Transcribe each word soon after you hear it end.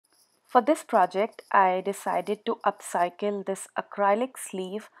For this project, I decided to upcycle this acrylic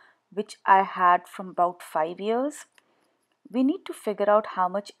sleeve which I had from about 5 years. We need to figure out how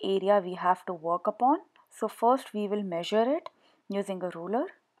much area we have to work upon. So first we will measure it using a ruler.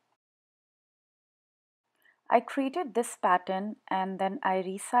 I created this pattern and then I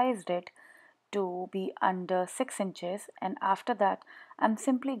resized it to be under 6 inches, and after that I'm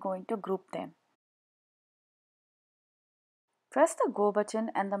simply going to group them. Press the go button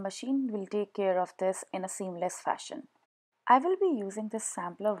and the machine will take care of this in a seamless fashion. I will be using this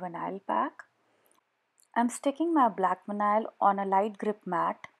sampler vinyl pack. I'm sticking my black vinyl on a light grip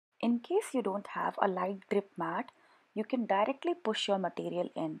mat. In case you don't have a light grip mat, you can directly push your material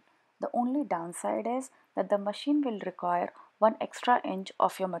in. The only downside is that the machine will require 1 extra inch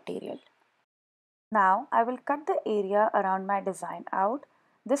of your material. Now I will cut the area around my design out.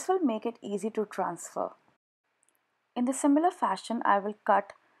 This will make it easy to transfer. In the similar fashion, I will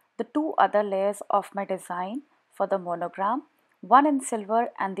cut the 2 other layers of my design for the monogram, one in silver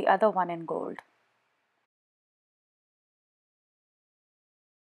and the other one in gold.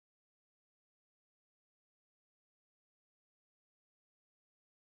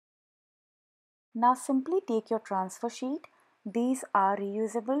 Now simply take your transfer sheet. These are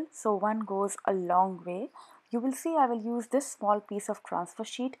reusable, so one goes a long way. You will see I will use this small piece of transfer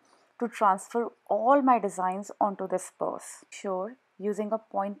sheet to transfer all my designs onto this purse. Sure, using a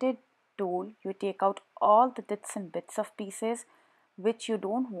pointed tool, you take out all the bits and bits of pieces which you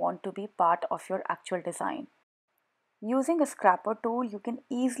don't want to be part of your actual design. Using a scrapper tool, you can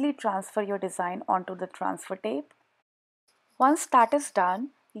easily transfer your design onto the transfer tape. Once that is done,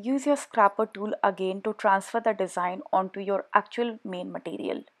 use your scrapper tool again to transfer the design onto your actual main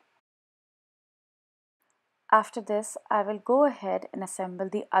material. After this, I will go ahead and assemble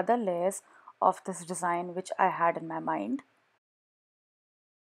the other layers of this design which I had in my mind.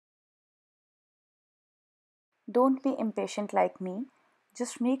 Don't be impatient like me.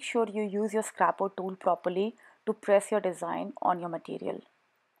 Just make sure you use your scrapper tool properly to press your design on your material.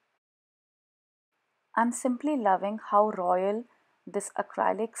 I'm simply loving how royal this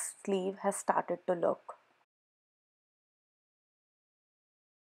acrylic sleeve has started to look.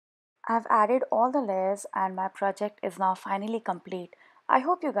 I've added all the layers and my project is now finally complete. I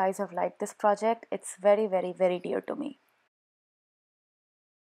hope you guys have liked this project. It's very, very, very dear to me.